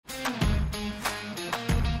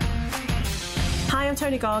I'm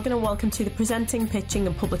Tony Gargan and welcome to the Presenting, Pitching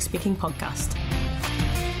and Public Speaking podcast.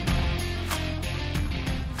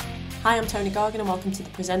 Hi, I'm Tony Gargan and welcome to the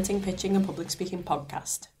Presenting, Pitching and Public Speaking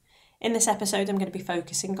podcast. In this episode, I'm going to be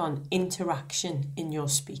focusing on interaction in your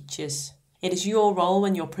speeches. It is your role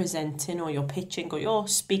when you're presenting or you're pitching or you're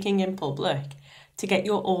speaking in public to get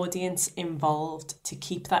your audience involved, to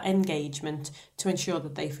keep that engagement, to ensure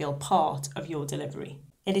that they feel part of your delivery.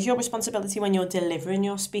 It is your responsibility when you're delivering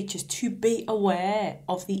your speeches to be aware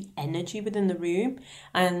of the energy within the room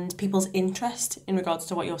and people's interest in regards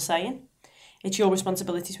to what you're saying. It's your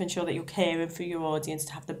responsibility to ensure that you're caring for your audience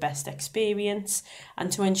to have the best experience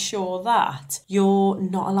and to ensure that you're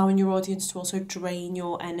not allowing your audience to also drain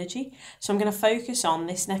your energy. So I'm going to focus on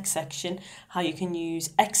this next section, how you can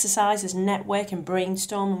use exercises, network and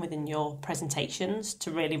brainstorming within your presentations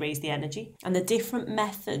to really raise the energy, and the different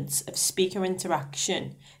methods of speaker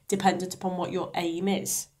interaction dependent upon what your aim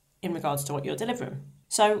is in regards to what you're delivering.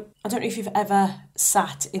 So I don't know if you've ever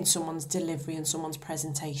sat in someone's delivery and someone's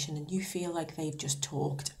presentation and you feel like they've just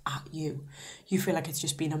talked at you. You feel like it's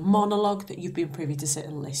just been a monologue that you've been privy to sit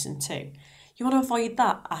and listen to. You want to avoid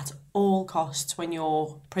that at all costs when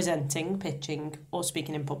you're presenting, pitching or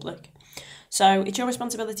speaking in public. So it's your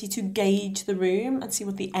responsibility to gauge the room and see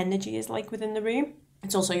what the energy is like within the room.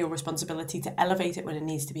 It's also your responsibility to elevate it when it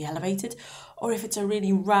needs to be elevated, or if it's a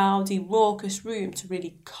really rowdy, raucous room, to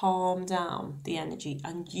really calm down the energy.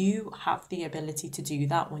 And you have the ability to do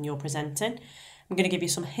that when you're presenting. I'm going to give you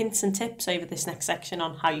some hints and tips over this next section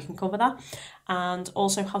on how you can cover that, and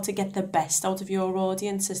also how to get the best out of your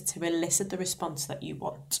audiences to elicit the response that you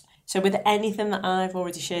want. So with anything that I've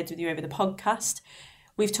already shared with you over the podcast,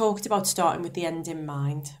 we've talked about starting with the end in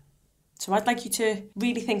mind. So I'd like you to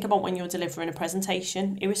really think about when you're delivering a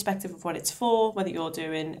presentation, irrespective of what it's for, whether you're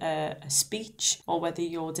doing a speech or whether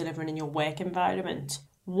you're delivering in your work environment.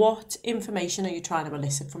 What information are you trying to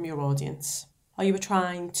elicit from your audience? Are you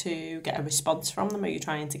trying to get a response from them? Are you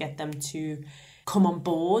trying to get them to come on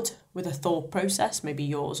board with a thought process, maybe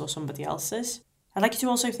yours or somebody else's? I'd like you to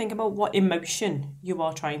also think about what emotion you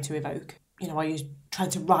are trying to evoke. Are you trying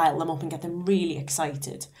to rile them up and get them really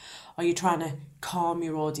excited? Are you trying to calm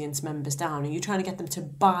your audience members down? Are you trying to get them to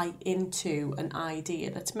buy into an idea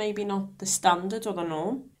that's maybe not the standard or the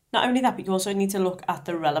norm? Not only that, but you also need to look at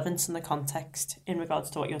the relevance and the context in regards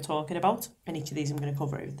to what you're talking about. And each of these I'm going to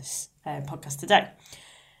cover over this podcast today.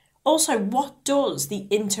 Also, what does the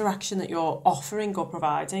interaction that you're offering or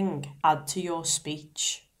providing add to your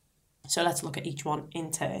speech? So let's look at each one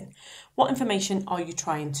in turn. What information are you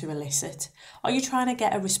trying to elicit? Are you trying to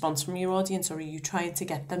get a response from your audience, or are you trying to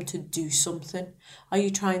get them to do something? Are you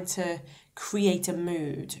trying to create a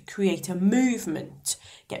mood, create a movement,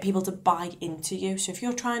 get people to buy into you? So if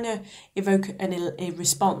you're trying to evoke a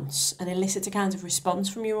response and elicit a kind of response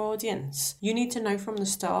from your audience, you need to know from the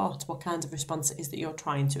start what kind of response it is that you're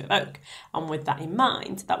trying to evoke. And with that in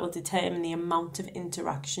mind, that will determine the amount of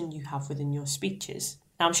interaction you have within your speeches.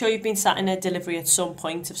 Now, I'm sure you've been sat in a delivery at some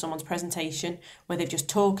point of someone's presentation where they've just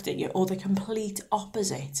talked at you, or the complete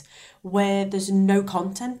opposite, where there's no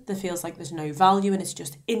content, there feels like there's no value, and it's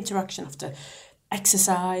just interaction after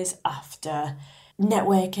exercise, after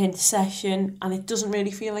networking session, and it doesn't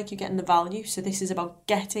really feel like you're getting the value. So this is about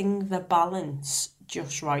getting the balance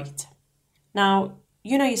just right. Now,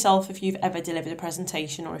 you know yourself, if you've ever delivered a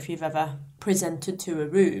presentation or if you've ever presented to a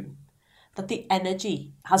room, that the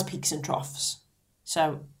energy has peaks and troughs.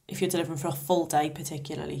 So if you're delivering for a full day,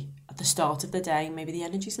 particularly at the start of the day, maybe the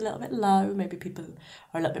energy's a little bit low, maybe people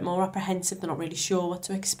are a little bit more apprehensive, they're not really sure what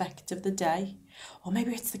to expect of the day. Or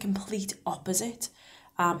maybe it's the complete opposite.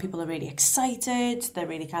 People are really excited, they're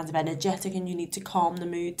really kind of energetic, and you need to calm the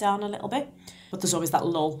mood down a little bit. But there's always that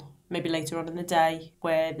lull, maybe later on in the day,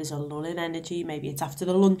 where there's a lull in energy. Maybe it's after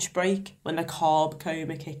the lunch break when the carb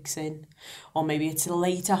coma kicks in. Or maybe it's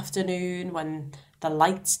late afternoon when the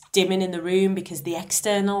light's dimming in the room because the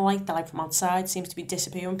external light, the light from outside, seems to be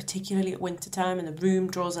disappearing, particularly at winter time, and the room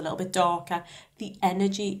draws a little bit darker. The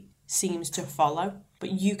energy seems to follow,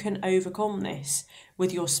 but you can overcome this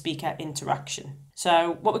with your speaker interaction.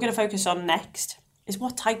 So what we're going to focus on next is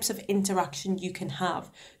what types of interaction you can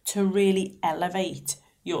have to really elevate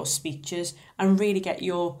your speeches and really get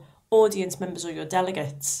your audience members or your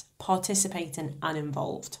delegates participating and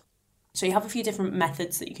involved. So you have a few different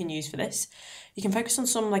methods that you can use for this. You can focus on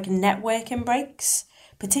some like networking breaks,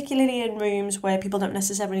 particularly in rooms where people don't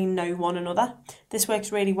necessarily know one another. This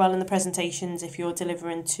works really well in the presentations if you're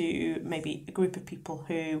delivering to maybe a group of people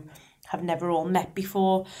who have never all met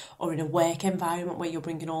before, or in a work environment where you're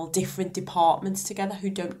bringing all different departments together who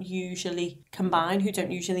don't usually combine, who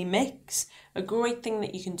don't usually mix. A great thing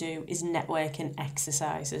that you can do is networking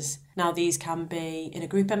exercises. Now, these can be in a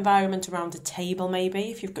group environment around a table,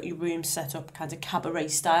 maybe, if you've got your room set up kind of cabaret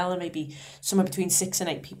style and maybe somewhere between 6 and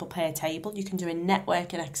 8 people per table. You can do a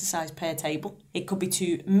networking exercise per table. It could be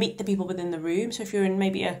to meet the people within the room. So if you're in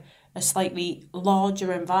maybe a slightly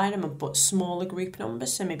larger environment but smaller group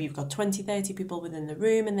numbers, so maybe you've got 20, 30 people within the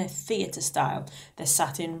room and they're theatre style, they're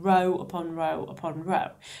sat in row upon row upon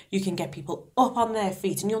row. You can get people up on their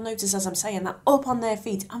feet, and you'll notice as I'm saying that, up on their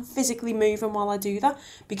feet, I'm physically moving while I do that,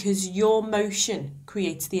 because your motion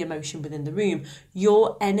creates the emotion within the room.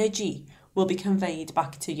 Your energy will be conveyed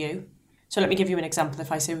back to you. So let me give you an example.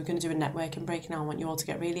 If I say we're going to do a networking break now, I want you all to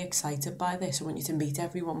get really excited by this. I want you to meet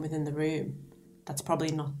everyone within the room. That's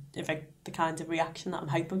probably not the kind of reaction that I'm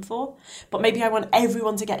hoping for. But maybe I want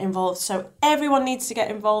everyone to get involved. So everyone needs to get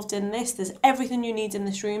involved in this. There's everything you need in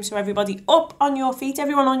this room. So everybody up on your feet,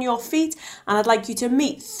 everyone on your feet. And I'd like you to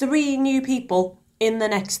meet 3 new people in the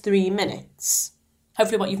next 3 minutes.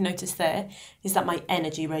 Hopefully what you've noticed there is that my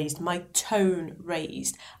energy raised, my tone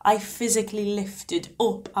raised. I physically lifted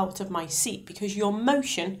up out of my seat, because your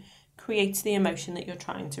motion creates the emotion that you're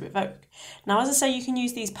trying to evoke. Now, as I say, you can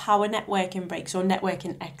use these power networking breaks or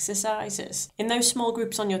networking exercises in those small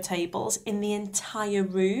groups on your tables, in the entire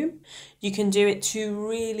room. You can do it to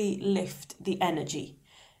really lift the energy.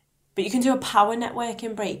 But you can do a power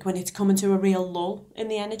networking break when it's coming to a real lull in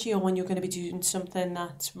the energy, or when you're going to be doing something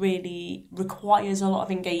that really requires a lot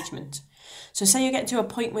of engagement. So say you're getting to a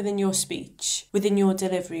point within your speech, within your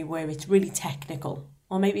delivery, where it's really technical,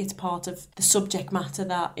 or maybe it's part of the subject matter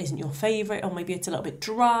that isn't your favourite, or maybe it's a little bit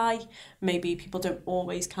dry, maybe people don't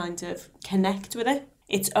always kind of connect with it.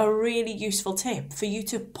 It's a really useful tip for you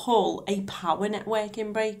to pull a power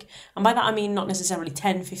networking break. And by that I mean not necessarily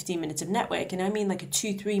 10-15 minutes of networking, I mean like a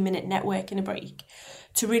 2-3 minute networking break,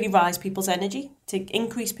 to really rise people's energy, to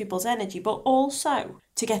increase people's energy, but also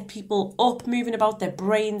to get people up, moving about, their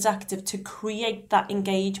brains active, to create that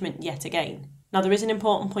engagement yet again. Now, there is an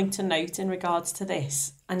important point to note in regards to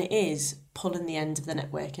this, and it is pulling the end of the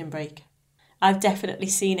networking break. I've definitely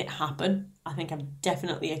seen it happen. I think I've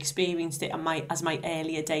definitely experienced it as my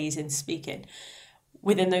earlier days in speaking.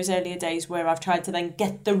 Within those earlier days where I've tried to then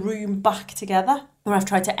get the room back together, or I've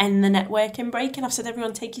tried to end the networking break and I've said,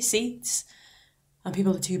 everyone take your seats. And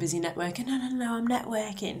people are too busy networking. No, I'm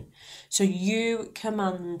networking. So you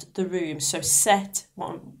command the room. So set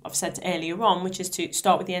what I've said earlier on, which is to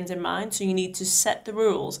start with the end in mind. So you need to set the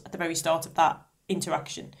rules at the very start of that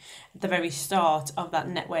interaction, at the very start of that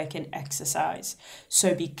networking exercise.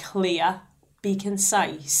 So be clear, be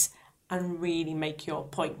concise, and really make your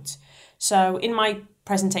point. So in my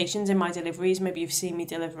presentations, in my deliveries, maybe you've seen me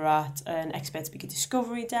deliver at an Expert Speaker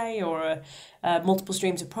Discovery Day, or a multiple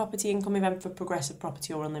streams of property income event for Progressive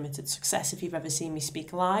Property or Unlimited Success. If you've ever seen me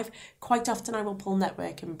speak live, quite often I will pull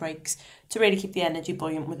networking breaks to really keep the energy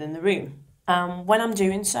buoyant within the room. When I'm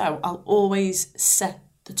doing so, I'll always set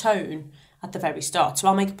the tone at the very start. So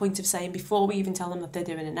I'll make a point of saying, before we even tell them that they're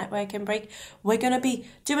doing a networking break, we're going to be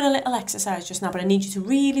doing a little exercise just now, but I need you to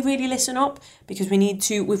really, really listen up, because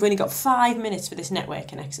we've only got 5 minutes for this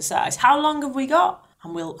networking exercise. How long have we got?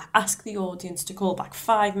 And we'll ask the audience to call back.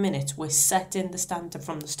 5 minutes. We're setting the standard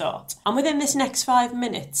from the start. And within this next 5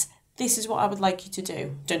 minutes, this is what I would like you to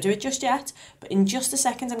do. Don't do it just yet, but in just a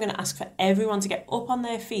second, I'm going to ask for everyone to get up on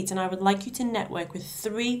their feet, and I would like you to network with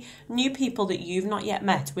 3 new people that you've not yet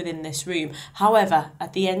met within this room. However,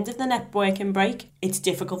 at the end of the networking break, it's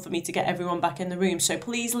difficult for me to get everyone back in the room. So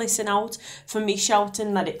please listen out for me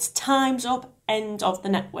shouting that it's time's up, end of the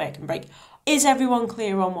networking break. Is everyone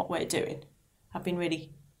clear on what we're doing? I've been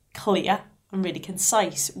really clear and really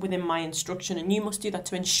concise within my instruction, and you must do that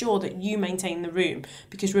to ensure that you maintain the room.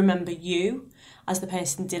 Because remember, you as the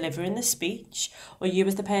person delivering the speech, or you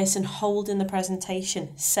as the person holding the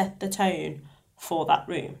presentation, set the tone for that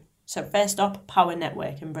room. So first up, power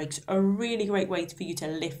networking breaks, a really great way for you to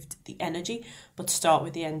lift the energy, but start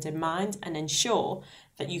with the end in mind, and ensure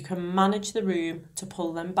that you can manage the room to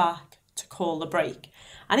pull them back, to call the break.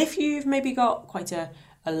 And if you've maybe got quite a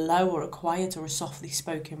low or a quiet or a softly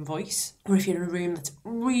spoken voice, or if you're in a room that's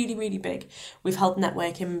really, really big, we've held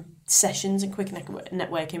networking sessions and quick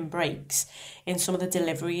networking breaks in some of the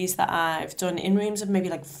deliveries that I've done in rooms of maybe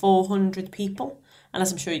like 400 people. And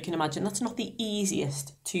as I'm sure you can imagine, that's not the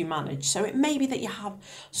easiest to manage. So it may be that you have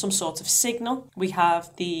some sort of signal. We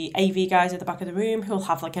have the AV guys at the back of the room who'll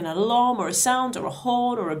have like an alarm or a sound or a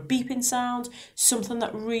horn or a beeping sound, something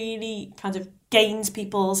that really kind of gains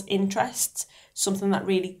people's interest, something that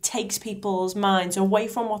really takes people's minds away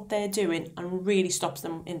from what they're doing and really stops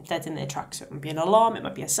them dead in their tracks. So it might be an alarm, it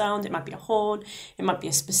might be a sound, it might be a horn, it might be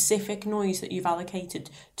a specific noise that you've allocated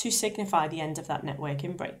to signify the end of that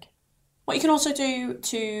networking break. What you can also do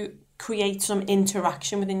to create some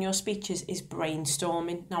interaction within your speeches is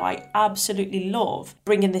brainstorming. Now, I absolutely love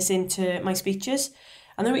bringing this into my speeches.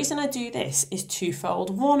 And the reason I do this is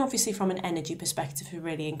twofold. One, obviously from an energy perspective, to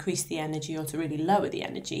really increase the energy or to really lower the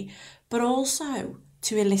energy, but also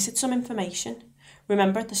to elicit some information.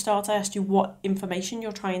 Remember at the start I asked you what information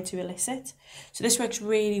you're trying to elicit. So this works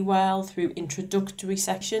really well through introductory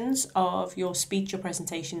sections of your speech, your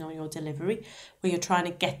presentation or your delivery, where you're trying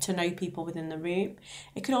to get to know people within the room.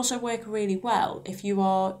 It can also work really well if you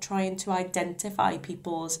are trying to identify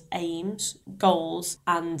people's aims, goals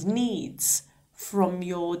and needs from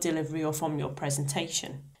your delivery or from your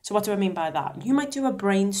presentation. So what do I mean by that? You might do a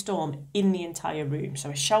brainstorm in the entire room, so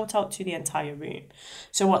a shout out to the entire room.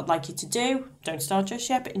 So what I'd like you to do, don't start just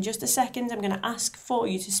yet, but in just a second, I'm going to ask for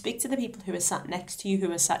you to speak to the people who are sat next to you,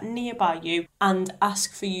 who are sat nearby you, and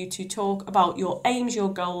ask for you to talk about your aims,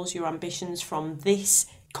 your goals, your ambitions from this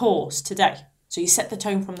course today. So you set the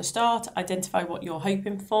tone from the start, identify what you're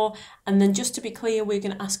hoping for, and then just to be clear, we're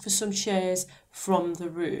going to ask for some shares from the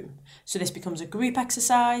room. So this becomes a group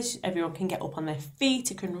exercise. Everyone can get up on their feet.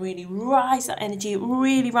 It can really rise that energy. It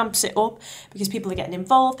really ramps it up because people are getting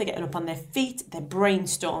involved. They're getting up on their feet. They're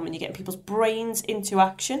brainstorming. You're getting people's brains into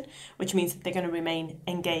action, which means that they're going to remain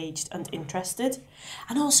engaged and interested.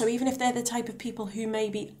 And also, even if they're the type of people who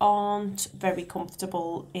maybe aren't very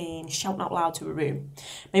comfortable in shouting out loud to a room,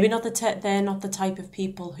 maybe they're not the type of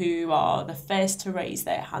people who are the first to raise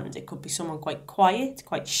their hand. It could be someone quite quiet,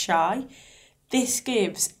 quite shy. This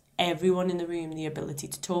gives everyone in the room the ability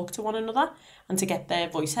to talk to one another and to get their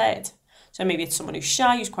voice heard. So maybe it's someone who's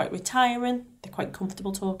shy, who's quite retiring, they're quite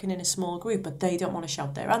comfortable talking in a small group, but they don't want to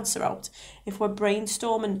shout their answer out. If we're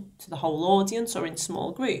brainstorming to the whole audience or in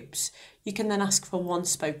small groups, you can then ask for one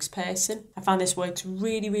spokesperson. I found this works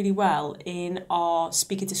really, really well in our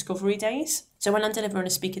speaker discovery days. So when I'm delivering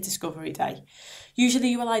a speaker discovery day, usually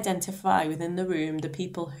you will identify within the room the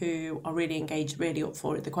people who are really engaged, really up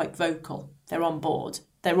for it. They're quite vocal, they're on board,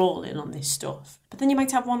 they're all in on this stuff. But then you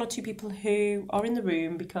might have one or two people who are in the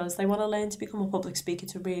room because they want to learn to become a public speaker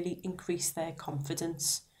to really increase their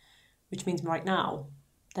confidence, which means right now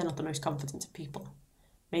they're not the most confident of people.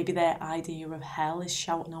 Maybe their idea of hell is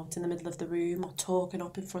shouting out in the middle of the room or talking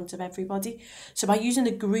up in front of everybody. So by using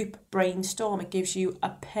the group brainstorm, it gives you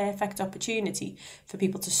a perfect opportunity for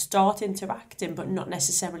people to start interacting, but not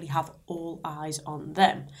necessarily have all eyes on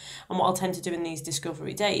them. And what I'll tend to do in these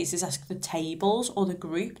discovery days is ask the tables or the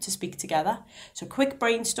group to speak together. So quick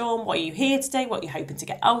brainstorm, what are you here today? What are you hoping to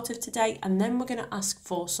get out of today? And then we're going to ask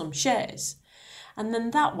for some shares. And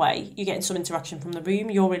then that way, you're getting some interaction from the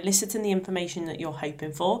room, you're eliciting the information that you're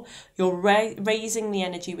hoping for, you're raising the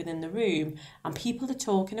energy within the room, and people are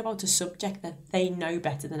talking about a subject that they know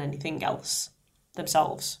better than anything else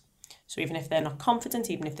themselves. So even if they're not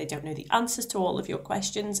confident, even if they don't know the answers to all of your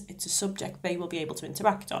questions, it's a subject they will be able to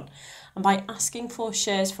interact on. And by asking for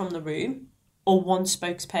shares from the room, or one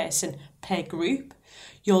spokesperson per group,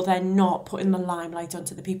 you're then not putting the limelight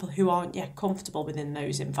onto the people who aren't yet comfortable within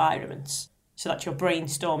those environments. So that you're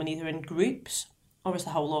brainstorming either in groups or as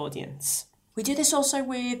the whole audience. We do this also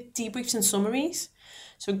with debriefs and summaries.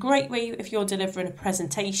 So a great way if you're delivering a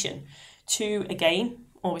presentation to, again,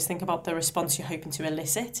 always think about the response you're hoping to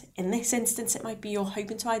elicit. In this instance, it might be you're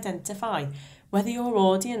hoping to identify whether your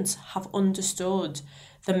audience have understood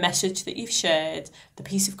the message that you've shared, the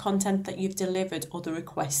piece of content that you've delivered, or the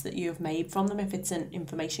request that you have made from them if it's an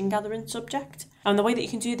information gathering subject. And the way that you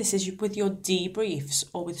can do this is with your debriefs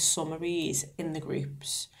or with summaries in the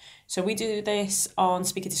groups. So we do this on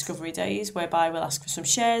speaker discovery days, whereby we'll ask for some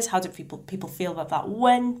shares. How did people feel that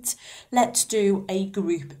went? Let's do a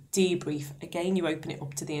group debrief. Again, you open it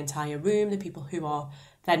up to the entire room, the people who are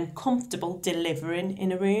then comfortable delivering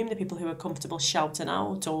in a room, the people who are comfortable shouting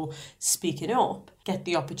out or speaking up, get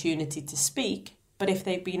the opportunity to speak. But if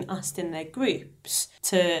they've been asked in their groups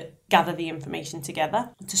to gather the information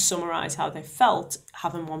together, to summarise how they felt,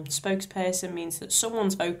 having one spokesperson means that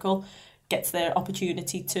someone's vocal gets their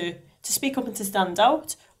opportunity to speak up and to stand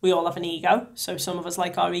out. We all have an ego, so some of us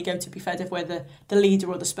like our ego to be fed if we're the leader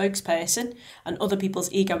or the spokesperson, and other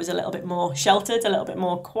people's ego is a little bit more sheltered, a little bit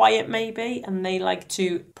more quiet maybe, and they like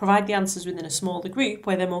to provide the answers within a smaller group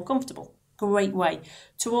where they're more comfortable. Great way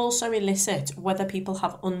to also elicit whether people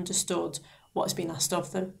have understood what has been asked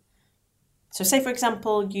of them. So say, for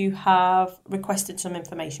example, you have requested some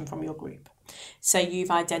information from your group. Say you've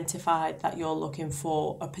identified that you're looking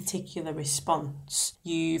for a particular response.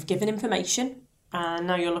 You've given information and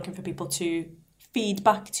now you're looking for people to feed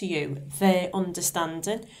back to you their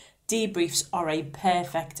understanding. Debriefs are a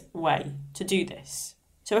perfect way to do this.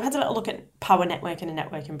 So we've had a little look at power networking and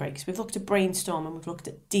networking breaks. We've looked at brainstorming, we've looked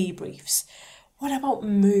at debriefs. What about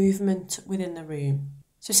movement within the room?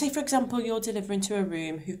 So say, for example, you're delivering to a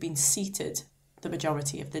room who've been seated the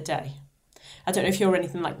majority of the day. I don't know if you're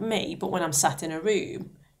anything like me, but when I'm sat in a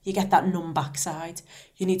room, you get that numb backside.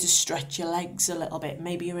 You need to stretch your legs a little bit.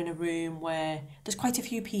 Maybe you're in a room where there's quite a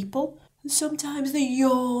few people. And sometimes the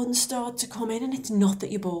yawns start to come in, and it's not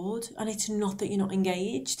that you're bored and it's not that you're not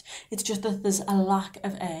engaged. It's just that there's a lack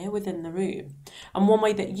of air within the room. And one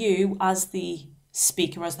way that you, as the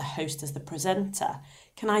speaker, as the host, as the presenter,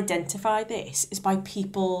 can identify this is by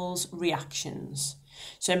people's reactions.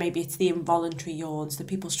 So maybe it's the involuntary yawns that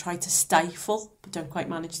people's try to stifle but don't quite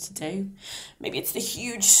manage to do. Maybe it's the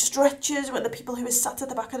huge stretches where the people who are sat at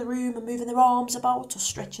the back of the room are moving their arms about or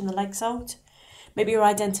stretching their legs out. Maybe you're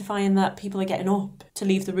identifying that people are getting up to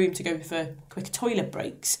leave the room to go for quick toilet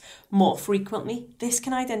breaks more frequently. This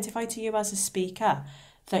can identify to you as a speaker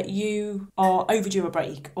that you are overdue a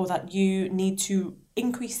break, or that you need to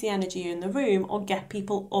increase the energy in the room or get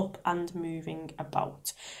people up and moving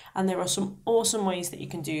about. And there are some awesome ways that you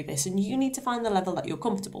can do this, and you need to find the level that you're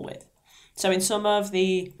comfortable with. So in some of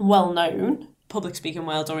the well-known public speaking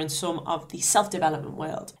world, or in some of the self-development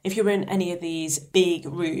world, if you're in any of these big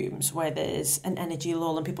rooms where there's an energy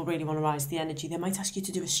lull and people really want to rise the energy, they might ask you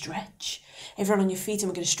to do a stretch. Everyone on your feet, and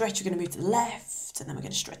we're going to stretch, we're going to move to the left, and then we're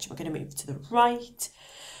going to stretch, and we're going to move to the right.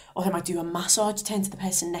 Or they might do a massage, turn to the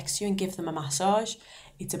person next to you and give them a massage.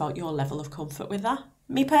 It's about your level of comfort with that.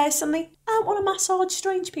 Me personally, I don't want to massage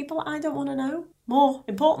strange people I don't want to know. More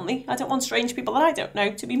importantly, I don't want strange people that I don't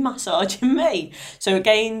know to be massaging me. So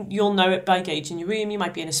again, you'll know it by gauging your room. You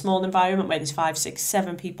might be in a small environment where there's 5, 6,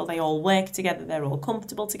 7 people. They all work together. They're all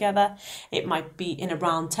comfortable together. It might be in a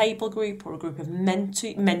round table group or a group of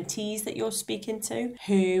mentees that you're speaking to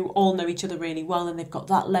who all know each other really well, and they've got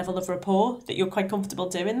that level of rapport that you're quite comfortable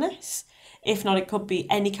doing this. If not, it could be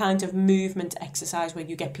any kind of movement exercise where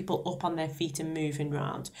you get people up on their feet and moving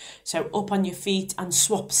around. So up on your feet and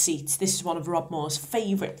swap seats. This is one of Rob Moore's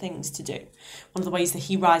favourite things to do. One of the ways that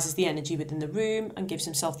he rises the energy within the room and gives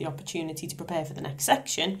himself the opportunity to prepare for the next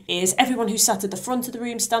section is everyone who's sat at the front of the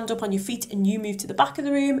room, stand up on your feet and you move to the back of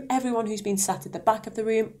the room. Everyone who's been sat at the back of the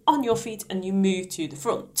room, on your feet, and you move to the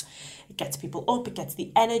front. It gets people up, it gets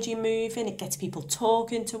the energy moving, it gets people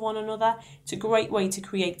talking to one another. It's a great way to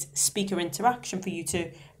create speaker interaction for you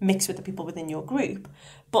to mix with the people within your group,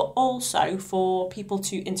 but also for people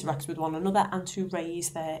to interact with one another and to raise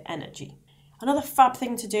their energy. Another fab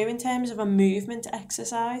thing to do in terms of a movement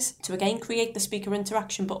exercise, to again create the speaker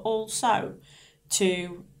interaction, but also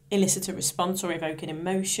to elicit a response or evoke an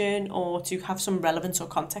emotion, or to have some relevance or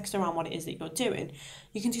context around what it is that you're doing.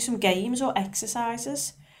 You can do some games or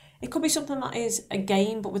exercises. It could be something that is a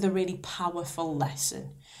game but with a really powerful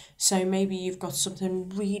lesson. So maybe you've got something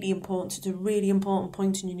really important to do, really important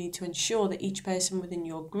point, and you need to ensure that each person within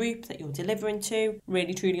your group that you're delivering to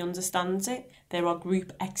really truly understands it. There are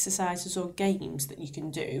group exercises or games that you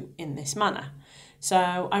can do in this manner.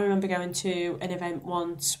 So I remember going to an event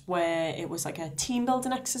once where it was like a team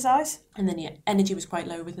building exercise, and then the energy was quite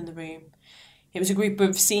low within the room. It was a group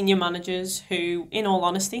of senior managers who, in all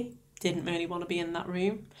honesty, didn't really want to be in that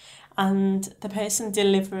room, and the person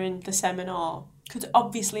delivering the seminar could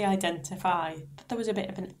obviously identify that there was a bit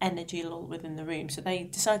of an energy lull within the room, so they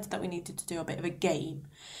decided that we needed to do a bit of a game,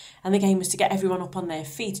 and the game was to get everyone up on their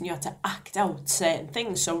feet, and you had to act out certain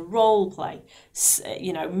things, so role play,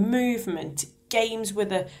 movement, games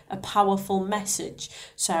with a powerful message.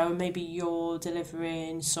 So maybe you're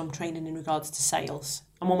delivering some training in regards to sales.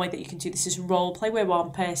 And one way that you can do this is role play, where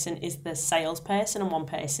one person is the salesperson and one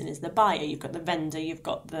person is the buyer. You've got the vendor, you've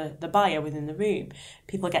got the buyer within the room.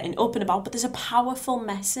 People are getting up and about, but there's a powerful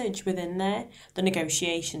message within there. The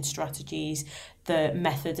negotiation strategies, the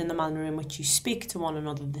method and the manner in which you speak to one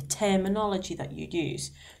another, the terminology that you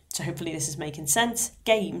use. So hopefully this is making sense.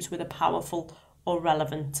 Games with a powerful or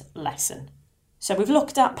relevant lesson. So we've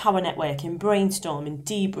looked at power networking, brainstorming,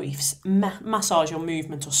 debriefs, massage or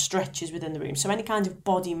movement or stretches within the room. So any kind of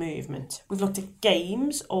body movement. We've looked at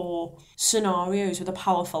games or scenarios with a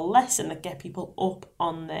powerful lesson that get people up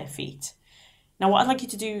on their feet. Now what I'd like you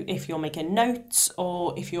to do if you're making notes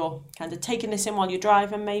or if you're kind of taking this in while you're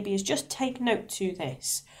driving maybe is just take note to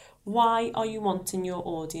this. Why are you wanting your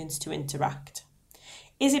audience to interact?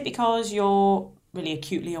 Is it because you're really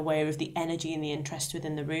acutely aware of the energy and the interest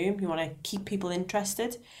within the room? You want to keep people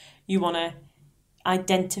interested. You want to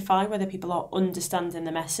identify whether people are understanding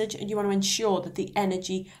the message, and you want to ensure that the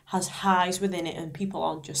energy has highs within it and people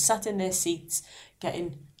aren't just sat in their seats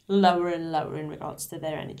getting lower and lower in regards to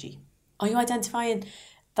their energy. Are you identifying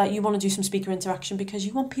that you want to do some speaker interaction because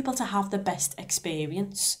you want people to have the best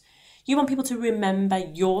experience? You want people to remember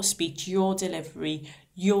your speech, your delivery,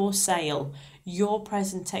 your sale, your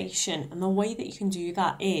presentation, and the way that you can do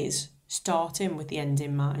that is starting with the end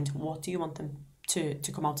in mind. What do you want them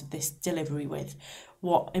to come out of this delivery with?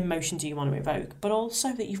 What emotion do you want to evoke? But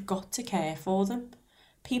also that you've got to care for them.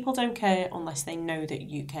 People don't care unless they know that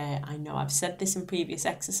you care. I know I've said this in previous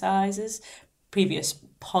exercises, previous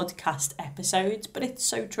podcast episodes, but it's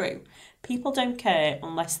so true. People don't care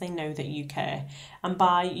unless they know that you care. And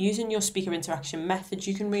by using your speaker interaction method,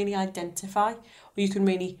 you can really identify, or you can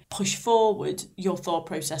really push forward your thought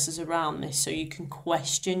processes around this. So you can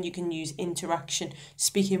question, you can use interaction,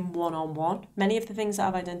 speaking one-on-one. Many of the things that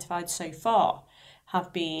I've identified so far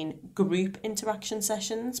have been group interaction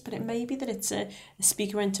sessions, but it may be that it's a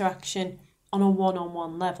speaker interaction on a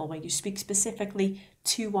one-on-one level where you speak specifically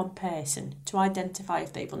to one person to identify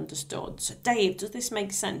if they've understood. So Dave, does this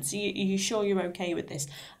make sense? Are you sure you're okay with this?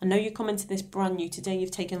 I know you come into this brand new today,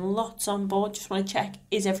 you've taken lots on board, just want to check,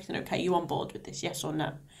 is everything okay? Are you on board with this, yes or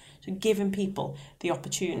no? So giving people the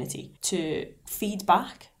opportunity to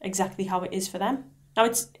feedback exactly how it is for them. Now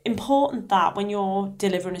it's important that when you're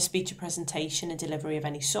delivering a speech or presentation, a delivery of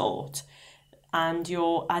any sort, and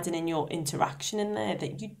you're adding in your interaction in there,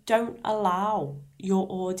 that you don't allow your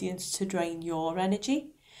audience to drain your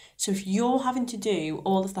energy. So if you're having to do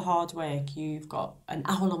all of the hard work, you've got an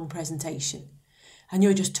hour-long presentation, and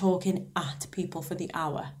you're just talking at people for the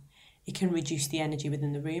hour, it can reduce the energy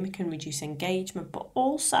within the room, it can reduce engagement. But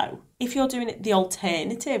also, if you're doing it the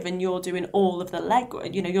alternative and you're doing all of the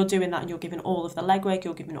legwork, you're doing that and you're giving all of the legwork,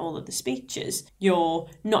 you're giving all of the speeches, you're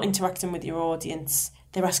not interacting with your audience,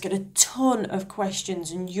 they're asking a ton of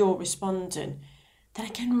questions and you're responding, then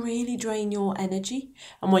it can really drain your energy.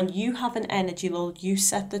 And when you have an energy lull, you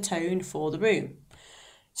set the tone for the room.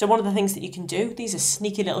 So one of the things that you can do, these are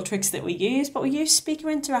sneaky little tricks that we use, but we use speaker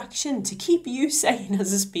interaction to keep you sane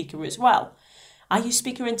as a speaker as well. I use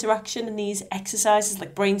speaker interaction in these exercises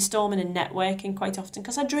like brainstorming and networking quite often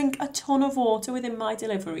because I drink a ton of water within my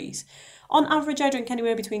deliveries. On average, I drink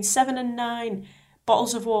anywhere between 7 and 9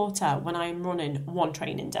 bottles of water when I'm running one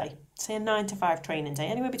training day. Say a 9 to 5 training day,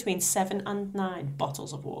 anywhere between 7 and 9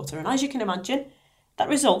 bottles of water. And as you can imagine, that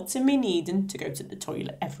results in me needing to go to the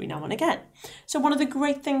toilet every now and again. So one of the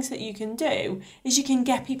great things that you can do is you can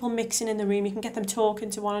get people mixing in the room, you can get them talking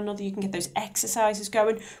to one another, you can get those exercises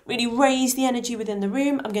going, really raise the energy within the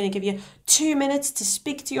room. I'm going to give you 2 minutes to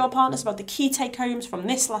speak to your partners about the key take-homes from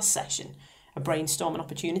this last session. A brainstorming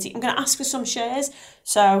opportunity. I'm going to ask for some shares.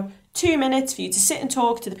 So 2 minutes for you to sit and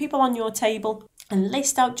talk to the people on your table and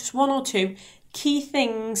list out just 1 or 2 key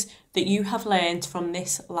things that you have learned from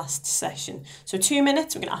this last session. So 2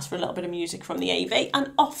 minutes, we're going to ask for a little bit of music from the AV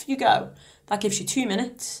and off you go. That gives you 2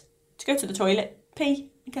 minutes to go to the toilet,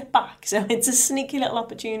 pee and get back. So it's a sneaky little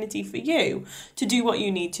opportunity for you to do what you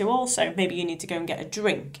need to also. Maybe you need to go and get a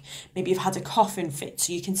drink. Maybe you've had a coughing fit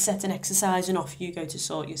so you can set an exercise and off you go to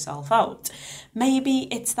sort yourself out. Maybe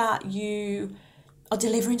it's that you are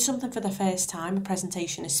delivering something for the first time, a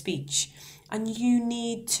presentation, a speech, and you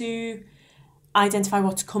need to identify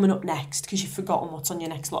what's coming up next because you've forgotten what's on your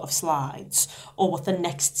next lot of slides or what the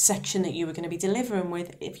next section that you were going to be delivering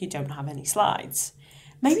with if you don't have any slides.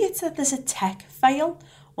 Maybe it's that there's a tech fail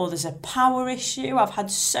or there's a power issue. I've had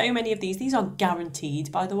so many of these. These are guaranteed,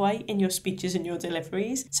 by the way, in your speeches and your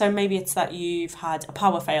deliveries. So maybe it's that you've had a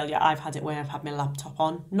power failure. I've had it where I've had my laptop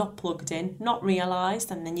on, not plugged in, not realised,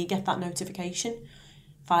 and then you get that notification.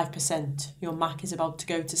 5%, your Mac is about to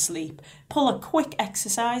go to sleep. Pull a quick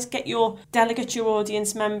exercise, get your delegates, your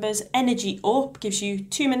audience members, energy up, gives you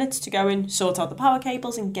 2 minutes to go and sort out the power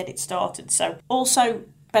cables and get it started. So also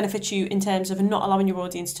benefits you in terms of not allowing your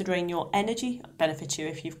audience to drain your energy, benefits you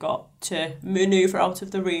if you've got to manoeuvre out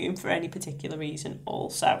of the room for any particular reason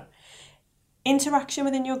also. Interaction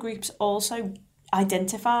within your groups also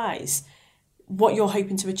identifies what you're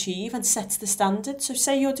hoping to achieve and sets the standard. So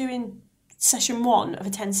say you're doing session 1 of a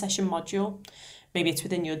 10-session module. Maybe it's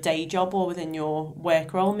within your day job or within your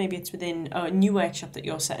work role. Maybe it's within a new workshop that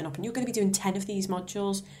you're setting up and you're going to be doing 10 of these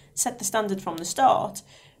modules. Set the standard from the start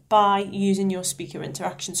by using your speaker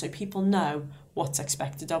interaction so people know what's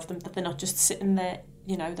expected of them, that they're not just sitting there,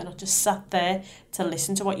 they're not just sat there to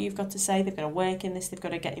listen to what you've got to say. They've got to work in this, they've got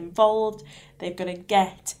to get involved, they've got to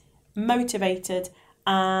get motivated,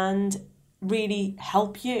 and really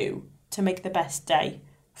help you to make the best day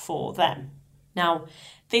for them. Now,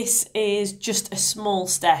 this is just a small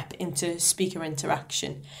step into speaker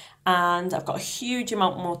interaction, and I've got a huge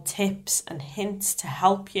amount more tips and hints to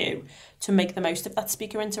help you to make the most of that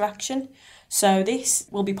speaker interaction. So this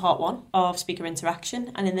will be part 1 of speaker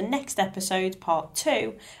interaction, and in the next episode, part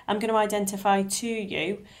 2, I'm going to identify to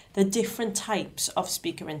you the different types of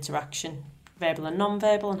speaker interaction, verbal and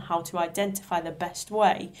non-verbal, and how to identify the best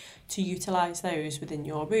way to utilise those within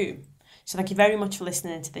your room. So thank you very much for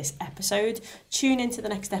listening to this episode. Tune into the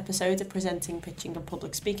next episode of Presenting, Pitching and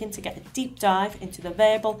Public Speaking to get a deep dive into the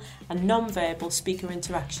verbal and non-verbal speaker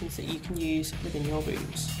interactions that you can use within your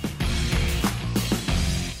rooms.